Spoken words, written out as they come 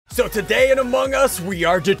So today in Among Us, we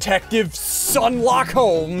are Detective SSundee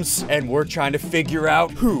Holmes, and we're trying to figure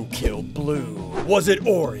out who killed Blue. Was it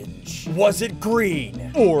orange? Was it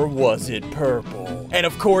green? Or was it purple? And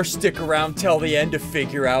of course, stick around till the end to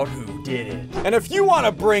figure out who did it. And if you want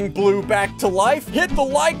to bring Blue back to life, hit the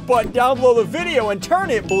like button down below the video and turn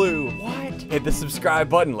it blue. What? Hit the subscribe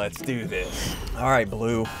button. Let's do this. All right,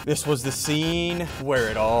 Blue. This was the scene where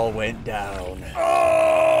it all went down.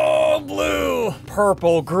 Oh, Blue.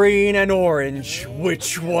 Purple, green, and orange.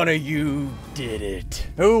 Which one of you did it?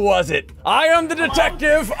 Who was it? I am the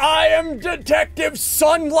detective. I am Detective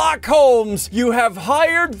SSundee Holmes. You have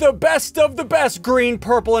hired the best of the best, green,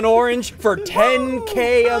 purple, and orange, for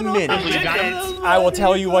 10K a minute. I will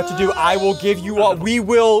tell you what to do. I will give you what. We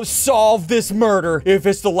will solve this murder if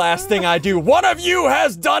it's the last thing I do. One of you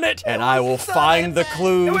has done it, and I will find the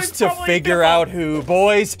clues to figure out who.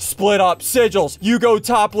 Boys, split up. Sigils, you go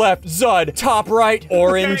top left. Zud, top right.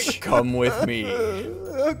 Orange, come with me.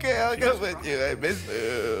 Okay, I'll go with you. I miss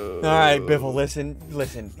you. All right, Biffle,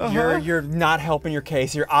 listen. You're not helping your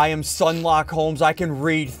case here. I am SSundee Holmes. I can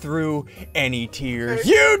read through any tears.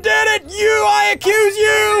 You did it! I accuse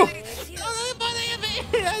you!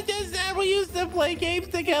 I just said we used to play games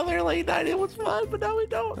together late night. It was fun, but now we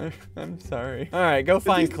don't. I'm sorry. All right, go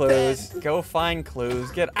find clues. Go find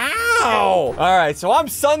clues. Get ow! All right, so I'm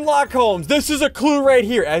SSundee Holmes. This is a clue right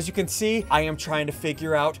here. As you can see, I am trying to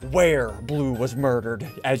figure out where Blue was murdered.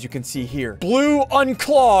 As you can see here, Blue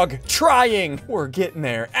unclog, trying. We're getting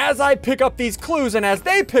there. As I pick up these clues and as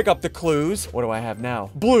they pick up the clues, what do I have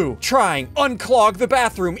now? Blue trying unclog the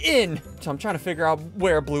bathroom in. So I'm trying to figure out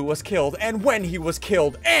where Blue was killed and when he was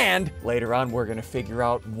killed. And later on, we're gonna figure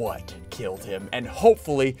out what killed him. And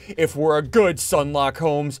hopefully, if we're a good SSundee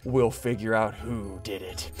Holmes, we'll figure out who did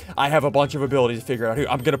it. I have a bunch of abilities to figure out who.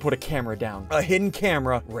 I'm gonna put a camera down. A hidden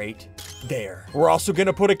camera right there. We're also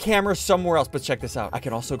gonna put a camera somewhere else, but check this out. I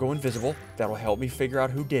can also go invisible. That'll help me figure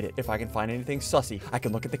out who did it. If I can find anything sussy, I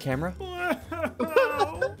can look at the camera.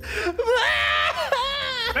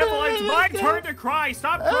 Biffle, it's my turn to cry.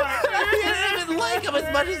 Stop crying. I didn't even like him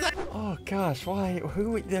as much as I... Oh gosh, why?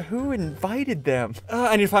 Who invited them?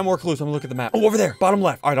 I need to find more clues. I'm gonna look at the map. Oh, over there, bottom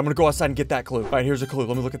left. All right, I'm gonna go outside and get that clue. All right, here's a clue.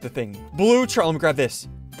 Let me look at the thing. Blue, let me grab this.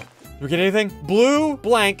 Do we get anything? Blue,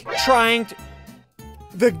 blank, trying to...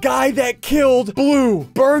 The guy that killed Blue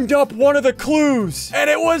burned up one of the clues, and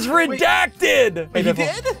it was redacted. Wait, he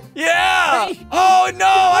did? Yeah. Wait. Oh no,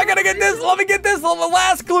 I gotta get this. Let me get this. The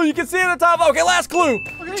last clue. You can see it at the top. Okay, last clue.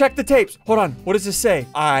 Okay. Check the tapes. Hold on. What does this say?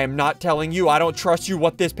 I'm not telling you. I don't trust you.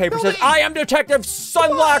 What this paper says. I am Detective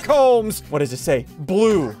SSundee Holmes. What does it say?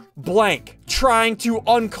 Blue, blank, trying to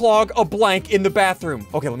unclog a blank in the bathroom.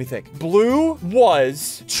 Okay, let me think. Blue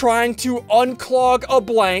was trying to unclog a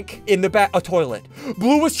blank in the a toilet.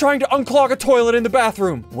 Blue was trying to unclog a toilet in the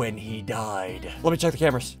bathroom when he died. Let me check the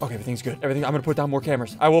cameras. Okay, everything's good. I'm gonna put down more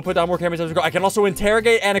cameras. I will put down more cameras as we go. I can also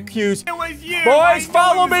interrogate and accuse. It was you. Boys,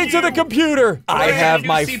 follow me to the computer. I have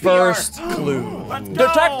my first clue.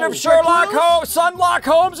 Detective SSundee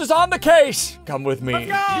Holmes is on the case. Come with me. Wait,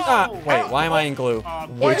 why am I in glue?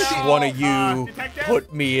 Which one of you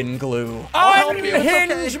put me in glue?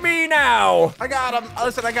 Unhinge me now. I got him.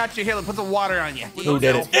 Listen, I got you here. Put some water on you. Who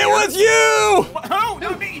did it? It was you! Oh,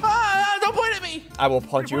 not me. Don't point at me. I will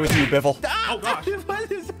punch you with you, Biffle. Oh, gosh.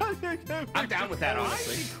 I'm down with that,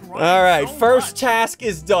 honestly. All right, first task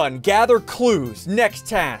is done. Gather clues. Next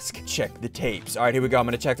task, check the tapes. All right, here we go. I'm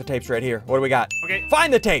gonna check the tapes right here. What do we got? Okay.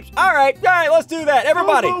 Find the tapes. All right, let's do that.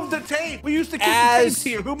 Everybody. Who moved the tape? We used to keep the tapes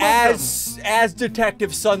here. Who moved them? As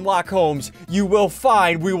Detective SSundee Holmes, we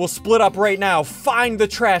will split up right now. Find the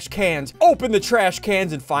trash cans. Open the trash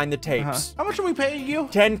cans and find the tapes. How much are we paying you?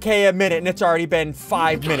 10K a minute, and it's already been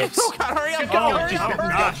 5 minutes. Oh, God, hurry up. Oh,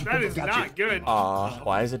 gosh, that is not good.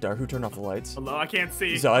 Why is it dark? Who turned off the lights? Hello, I can't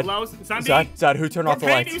see. Zud? Hello, SSundee? Zud, who turned off the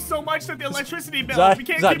lights? We're paying you so much that the electricity bill. We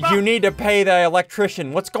can't keep up. You need to pay the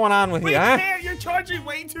electrician. What's going on with you, huh? We can't. You're charging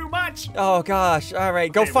way too much. Oh, gosh. All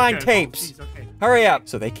right, go find tapes. Oh, geez, okay. Hurry up.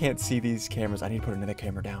 So they can't see these cameras. I need to put another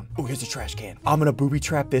camera down. Oh, here's a trash can. I'm gonna booby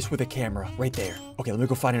trap this with a camera right there. Okay, let me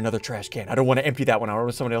go find another trash can. I don't want to empty that one. I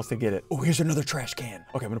want someone else to get it. Oh, here's another trash can.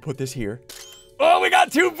 Okay, I'm gonna put this here. Oh, we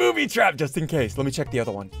got 2 booby traps just in case. Let me check the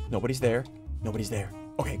other one. Nobody's there. Nobody's there.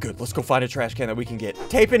 Okay, good. Let's go find a trash can that we can get.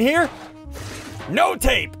 Tape in here? No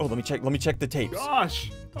tape. Oh, let me check the tapes.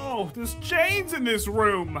 Gosh. Oh, there's chains in this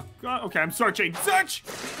room. God, okay, I'm searching. Search.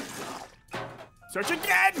 Search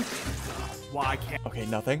again. Why can't? Okay,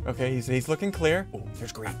 nothing. Okay, he's looking clear. Oh,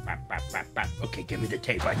 there's green. Okay, give me the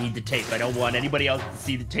tape. I need the tape. I don't want anybody else to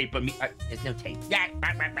see the tape of me. There's no tape.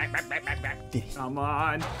 Come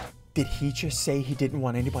on. Did he just say he didn't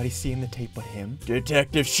want anybody seeing the tape but him?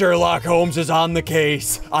 Detective Sherlock Holmes is on the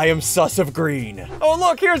case. I am sus of green. Oh,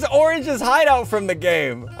 look, here's Orange's hideout from the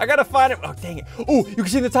game. I gotta find him. Oh, dang it. Oh, you can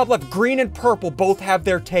see in the top left, green and purple both have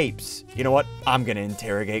their tapes. You know what? I'm gonna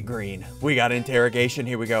interrogate green. We got interrogation.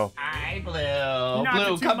 Here we go. Hi, Blue. Not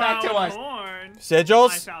Blue, the come back to us. horn.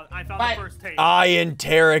 Sigils, I found the first tape. I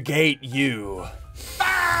interrogate you.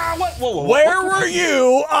 Ah, what? Whoa. Where were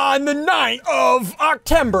you on the 9th of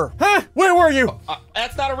October? Huh? Where were you?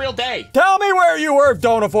 That's not a real day. Tell me where you were.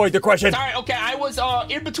 Don't avoid the question. Sorry, okay, I was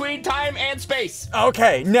in between time and space.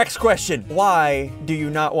 Okay, next question. Why do you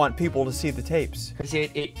not want people to see the tapes? Because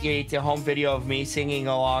it's a home video of me singing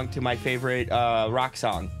along to my favorite rock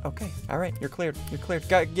song. Okay, all right, you're cleared. You're cleared.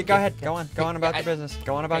 Go ahead. Go on about your business.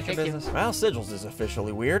 Go on about your business. Well, Sigils is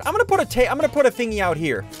officially weird. I'm gonna put a thingy out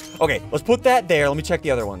here. Okay, let's put that there. Let me check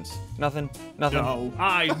the other ones. Nothing. No,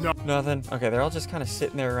 I know. Nothing. Okay, they're all just kind of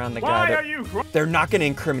sitting there around the guy. Why are you? They're not gonna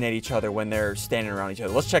incriminate each other when they're standing around each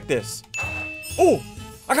other. Let's check this. Oh,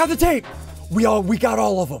 I got the tape. We got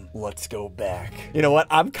all of them. Let's go back. You know what?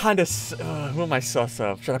 I'm kind of, who am I sus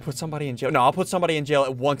of? Should I put somebody in jail? No, I'll put somebody in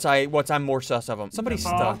jail once I'm more sus of them. Somebody's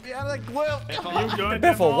stuck. Yeah, like glue. You good,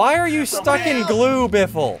 Biffle, why are you stuck in glue,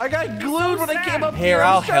 Biffle? I got glued when I came up Here,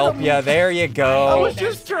 I'll help you. There you I go. was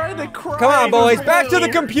just trying to cry. Come on, boys. Back to the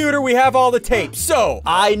computer. We have all the tapes. So,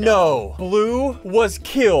 I know Blue was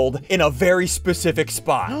killed in a very specific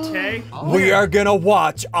spot. Okay. We are gonna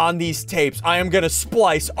watch on these tapes. I am gonna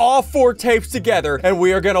splice all 4 tapes together, and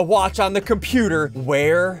we are gonna watch on the computer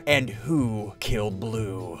where and who killed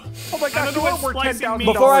Blue. Oh my I gosh, don't know you what worth splicing $10,000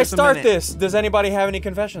 means. Before I a start minute. this, does anybody have any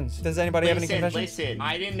confessions? Does anybody have any confessions? Listen,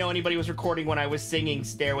 I didn't know anybody was recording when I was singing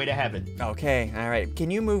Stairway to Heaven. Okay, all right. Can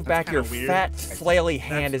you move back? Your kinda weird. fat, flaily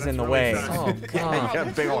hand is that's in the really way. sad. Oh, God. got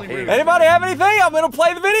a big old head. Anybody have anything? I'm gonna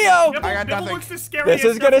play the video. Yep, I got Biffle nothing. looks the scariest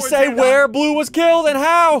This is gonna stuff say we're where Blue was killed and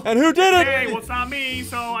how and who did Hey, it. well, it's not me,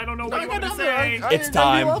 so I don't know what I you got want to nothing. say. It's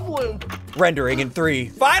time. I love blue. Rendering in 3.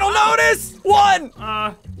 Final notice. 1.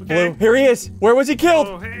 Okay. Blue, here he is. Where was he killed?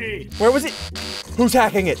 Oh, hey. Where was he? Who's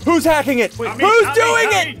hacking it? Who's hacking it? Not me, Who's not me, doing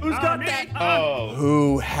not it? me, Who's not got me. that? Oh.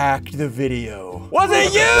 Who hacked the video? Was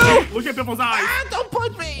it you? Look at Biffle's eyes. Ah, don't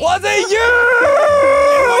punch me. Was it It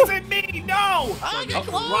you? wasn't me. No. I got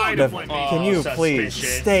glue. Why Biff, to blame me? can you please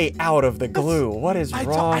suspicious. stay out of the glue? What is I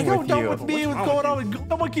wrong don't with know you? what's going on. with glue.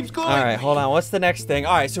 Someone keeps gluing. All right, hold on. What's the next thing?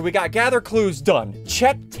 All right, so we got gather clues done.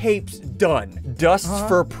 Check tapes done. Dust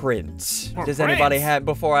for prints. Does anybody prints? have,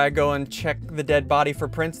 before I go and check the dead body for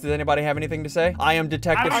prints, does anybody have anything to say? I am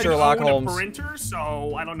Detective I Sherlock own Holmes. a printer,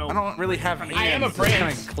 so I don't know. I don't really have hands. I am a Just prince.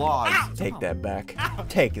 kind of claws. Take that back.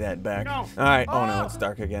 Take that back. No. All right. Oh no, it's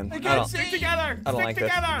dark again. I Guys, don't. stick together. I don't Stick like this.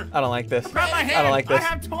 together. I don't like this. Grab my hand. I don't like this. I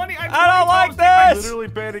have 20. I don't like this. Literally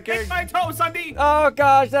panicking. Take my toe, Sunday. Oh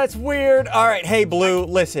gosh, that's weird. All right, hey Blue,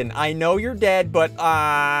 listen. I know you're dead, but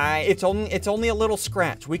it's only a little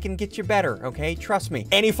scratch. We can get you better, okay? Trust me.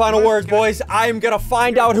 Any final words, boys? I'm gonna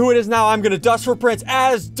find out who it is now. I'm gonna dust for prints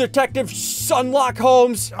as Detective Sherlock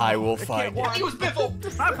Holmes. I will find it. He was Biffle.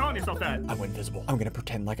 Stop calling yourself that. I went invisible. I'm gonna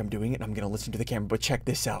pretend like I'm doing it and I'm gonna listen to the camera, but check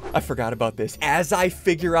this out. I forgot about this. As I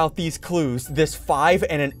figure out these clues, this 5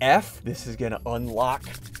 and an F, this is gonna unlock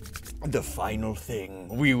the final thing.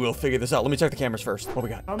 We will figure this out. Let me check the cameras first. What we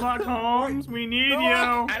got? Sherlock Holmes, we need you.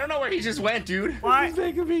 I don't know where he just went, dude. Why? He's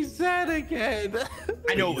making me sad again.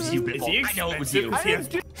 I know it was you, Is he Biffle. I know it was expensive? you. Is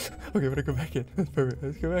he ex- Okay, I'm gonna go back in. That's perfect.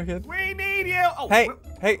 Let's go back in. We need you. Oh, Hey,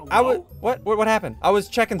 hey, I was, hello? what happened? I was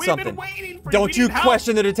checking We've something. been waiting for Don't you. you We need help.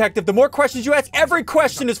 question the detective. The more questions you ask, every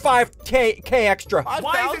question is 5K extra.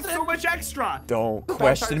 Why is it so much extra? Don't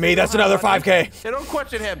question me. That's another 5K. Hey, don't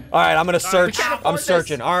question him. All right, I'm gonna search. can't I'm afford this.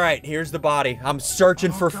 searching. All right, here's the body. I'm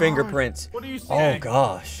searching for fingerprints. What do you Oh say?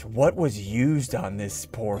 gosh, what was used on this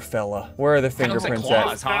poor fella? Where are the Kind of looks like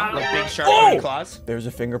fingerprints claws, at? huh? Like big sharp Oh! claws. There's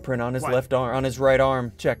a fingerprint on his What? left arm, on his right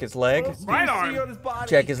arm. Check his leg. Right See arm. on his body.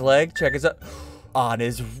 Check his leg. Check his on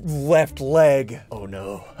his left leg. Oh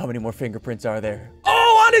no. How many more fingerprints are there?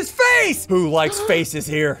 Oh, on his face! Who likes faces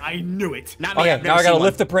here? I knew it. Not me. Okay, I've now never I gotta seen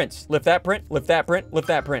lift the prints. Lift that print, lift that print, lift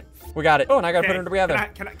that print. We got it. Oh, and I gotta put them together.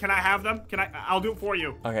 Can I have them? I'll do it for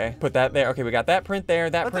you. Okay, put that there. Okay, we got that print there,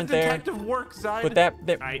 that Let the print there. detective work, son. Put that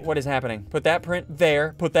there. Right. What is happening? Put that print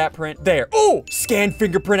there. Put that print there. Oh! Scan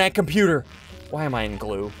fingerprint at computer. Why am I in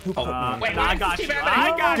glue? Who put me in wait, glue? I got you.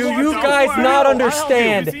 I got Do you. you Don't guys worry. not I'll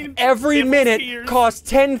understand? help you. Every Biffle's minute tears.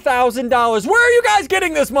 costs $10,000. Where are you guys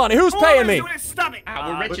getting this money? Who's paying me? We're stomach.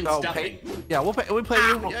 We're rich and stuffing. Yeah, we'll pay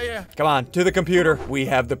you. Yeah. Come on, to the computer. We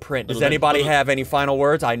have the print. Does anybody have any final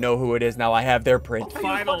words? I know who it is now. I have their print.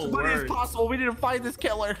 Final As much money as word. possible. We need to find this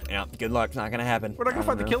killer. Yeah, good luck. It's not gonna happen. We're not gonna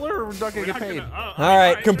find the killer, or we're not gonna get paid. All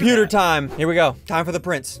right, computer time. Here we go. Time for the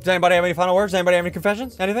prints. Does anybody have any final words? Does anybody have any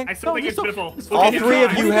confessions? Anything? I still think it's beautiful. All three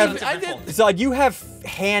of you have. I did. So you have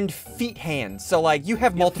feet hands. So like you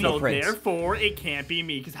have multiple So prints. therefore, it can't be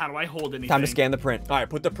me, because how do I hold anything? Time to scan the print. All right,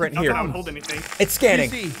 put the print Not here. that I would hold anything. It's scanning.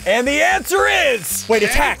 PC. And the answer is... Wait,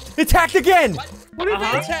 it's hacked. It's hacked again. What do you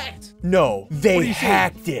mean attacked? No, they do you see?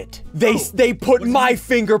 hacked it. They put my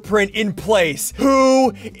fingerprint in place.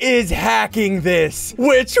 Who is hacking this?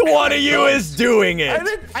 Which one of you is doing it?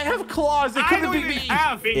 I have claws. It I couldn't don't be even me.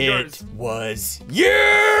 have fingers. It was you!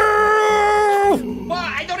 Well,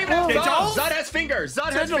 I don't even have Okay, thumbs. Joel? Zud has fingers.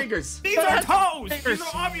 Zud has fingers. These are toes. Fingers. These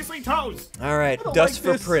are obviously toes. All right, don't dust like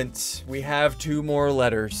for this. prints. We have 2 more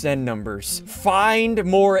letters and numbers. Find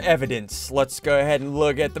more evidence. Let's go ahead and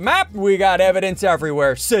look at the map. We got evidence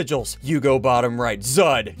everywhere. Sigils. You go bottom right.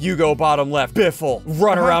 Zud. You go bottom left. Biffle.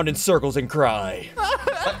 Run around in circles and cry.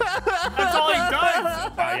 That's all he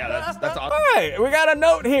does. Yeah, that's awesome. All right, we got a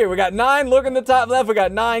note here. We got 9. Look in the top left. We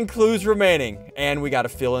got 9 clues remaining. And we got to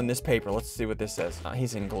fill in this paper. Let's see what this says.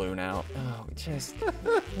 He's in glue now. Oh, just...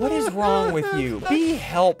 What is wrong with you? Be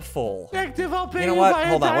helpful. Active, I'll pay You know what? my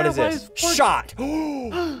Hold on. What is entire this? life's Shot.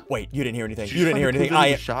 Wait, you didn't hear anything. You didn't hear find the anything. clue that he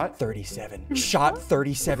I was shot? 37. Shot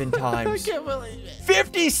 37 I times. can't believe it.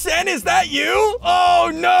 50 Cent, is that you?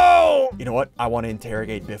 Oh no! You know what? I want to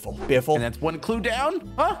interrogate Biffle. And Biffle. that's 1 clue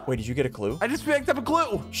down? Huh? Wait, did you get a clue? I just picked up a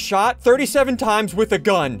clue. Shot 37 times with a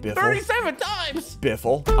gun. Biffle. 37 times.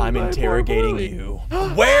 Biffle, I'm my interrogating boy. you.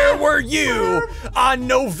 Where were you on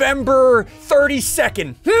November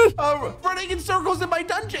 32nd? Running in circles in my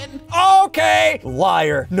dungeon. Okay.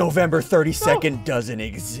 Liar. November 32nd doesn't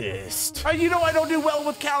exist. You know I don't do well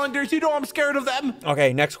with calendars. You know I'm scared of them.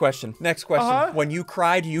 Okay, next question. Next question. Uh-huh. When you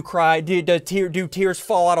cry, do you cry? Do tears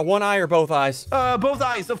fall out of one eye or both eyes? Both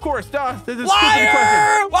eyes, of course. Duh. This is a stupid Liar!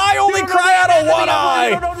 question. I only You don't cry know the out of one anatomy eye.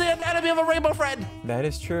 You don't know the anatomy of a rainbow, friend. That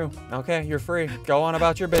is true. Okay, you're free. Go on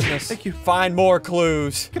about your business. Thank you. Find more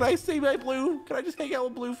clues. Can I see my blue? Can I just hang out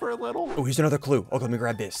with blue for a little? Oh, here's another clue. Okay, let me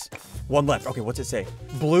grab this. 1 left. Okay, what's it say?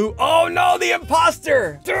 Blue. Oh no, the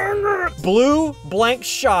imposter! Darn it! Blue blank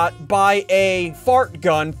shot by a fart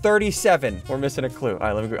gun 37. We're missing a clue. All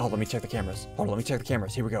right, let me check the cameras. Hold on, let me check the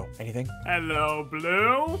cameras. Here we go. Anything? Hello,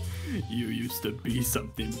 Blue. You used to be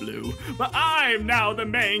something, Blue, but I'm now the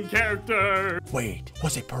main character. Wait,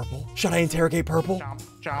 was it purple? Should I interrogate purple?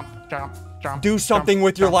 Jump. Do something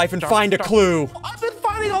with your life and find a clue. I've been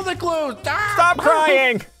finding all the clues. Stop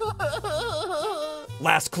crying!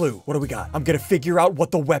 Last clue. What do we got? I'm gonna figure out what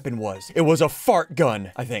the weapon was. It was a fart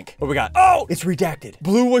gun, I think. What do we got? Oh, it's redacted.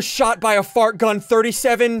 Blue was shot by a fart gun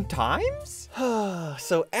 37 times?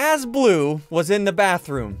 So as Blue was in the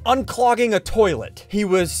bathroom, unclogging a toilet, he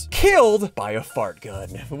was killed by a fart gun.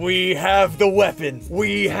 We have the weapon.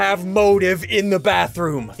 We have motive in the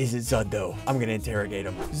bathroom. Is it Zud, though? I'm gonna interrogate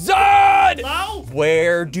him. Zud! Hello?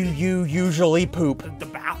 Where do you usually poop? The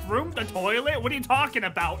bathroom? The toilet? What are you talking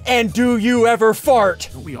about? And do you ever fart?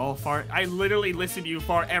 We all fart. I literally listen to you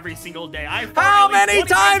fart every single day. I fart How at least many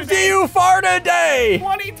 20 times a do day. you fart a day?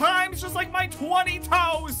 20 times, just like my 20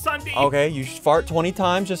 toes, Sunday. Okay, you fart 20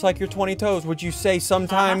 times just like your 20 toes. Would you say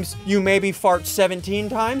sometimes you maybe fart 17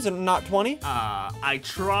 times and not 20? I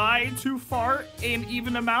try to fart an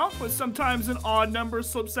even amount, but sometimes an odd number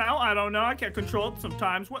slips out. I don't know. I can't control it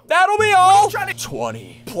sometimes. What? That'll be all. trying to-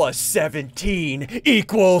 20 plus 17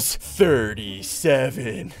 equals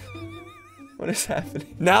 37. What is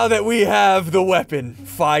happening? Now that we have the weapon,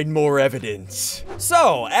 find more evidence.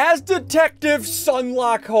 So, as Detective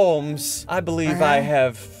Sunlock Holmes, I believe I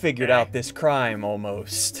have figured out this crime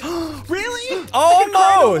almost. Really?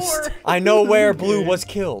 Almost! I know where Blue was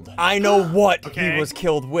killed. I know what Okay. he was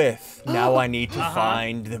killed with. Now I need to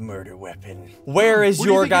find the murder weapon. Where is What do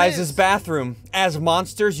you your think it guys' is? bathroom? As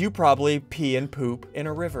monsters, you probably pee and poop in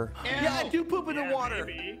a river. Yeah, I do poop in the water.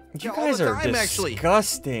 Maybe. You all guys the are time, actually.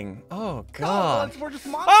 disgusting. Oh, God. We're just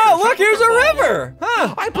monsters. Oh, look, here's a river.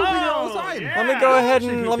 Huh. I poop in it all the time. yeah. Let me go ahead actually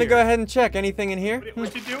and poop let me here. go ahead and check. Anything in here?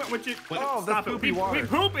 What you doing? Oh, Stop that's it. poopy water. We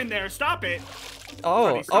poop in there. Stop it.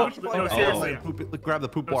 Oh, Stop. No, seriously. Grab the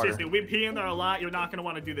poop No, water. seriously, we pee in there a lot. You're not gonna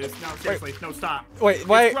want to do this. No, seriously. No, stop. Wait,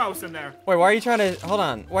 why? It's gross in there. Wait, why are you trying to? Hold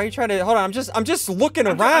on. Why are you trying to? Hold on. I'm just looking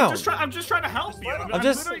around. I'm just trying to help you. I'm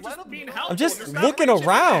just- literally just being helpful. I'm just There's not looking much in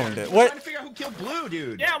around. there. What? Trying to figure out who killed Blue,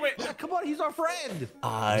 dude. Yeah, wait. Come on, he's our friend.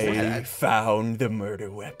 I found the murder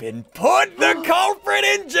weapon. Put the culprit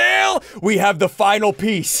in jail. We have the final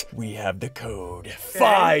piece. We have the code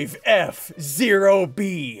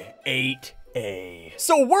 5F0B8A.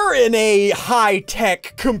 So we're in a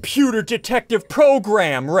high-tech computer detective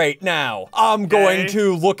program right now. I'm going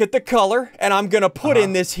to look at the color, and I'm gonna put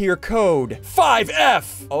in this here code.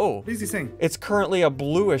 5F. Oh. What is he saying? It's currently a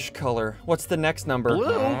bluish color. What's the next number? Blue?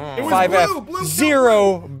 It was 5F blue, blue,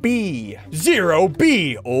 0B.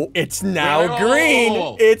 0B. Oh, it's now Oh.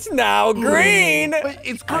 green. It's now green. Wait,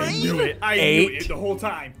 it's I green. knew it. I knew Eight. it the whole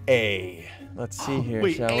time. A. Let's see here,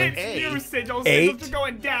 Wait, shall we? A. It's you, Sigils. Eight. Sigils are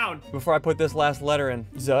going down. Before I put this last letter in,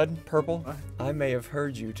 Zud, purple, I may have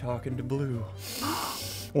heard you talking to Blue.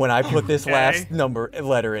 When I put this last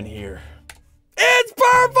letter in here. It's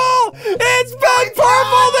purple! It's been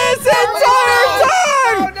purple this entire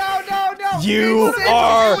time! No. You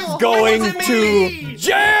are going to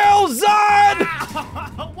jail, Zud!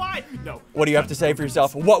 Why? No. What do you have to say for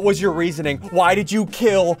yourself? What was your reasoning? Why did you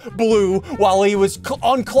kill Blue while he was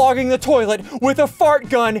unclogging the toilet with a fart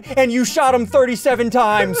gun and you shot him 37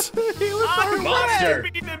 times? I Monster. wanted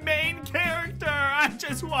to be the main character. I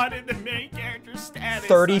just wanted the main character status.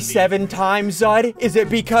 37 times, Zud? Is it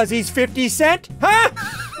because he's 50 Cent? Huh? Sunday.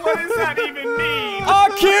 What does that even mean?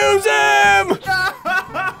 Accuse him!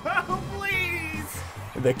 Please.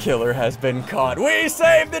 The killer has been caught. We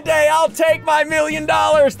saved the day. I'll take my $1 million.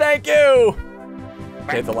 Thank you.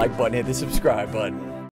 Hit the like button, hit the subscribe button.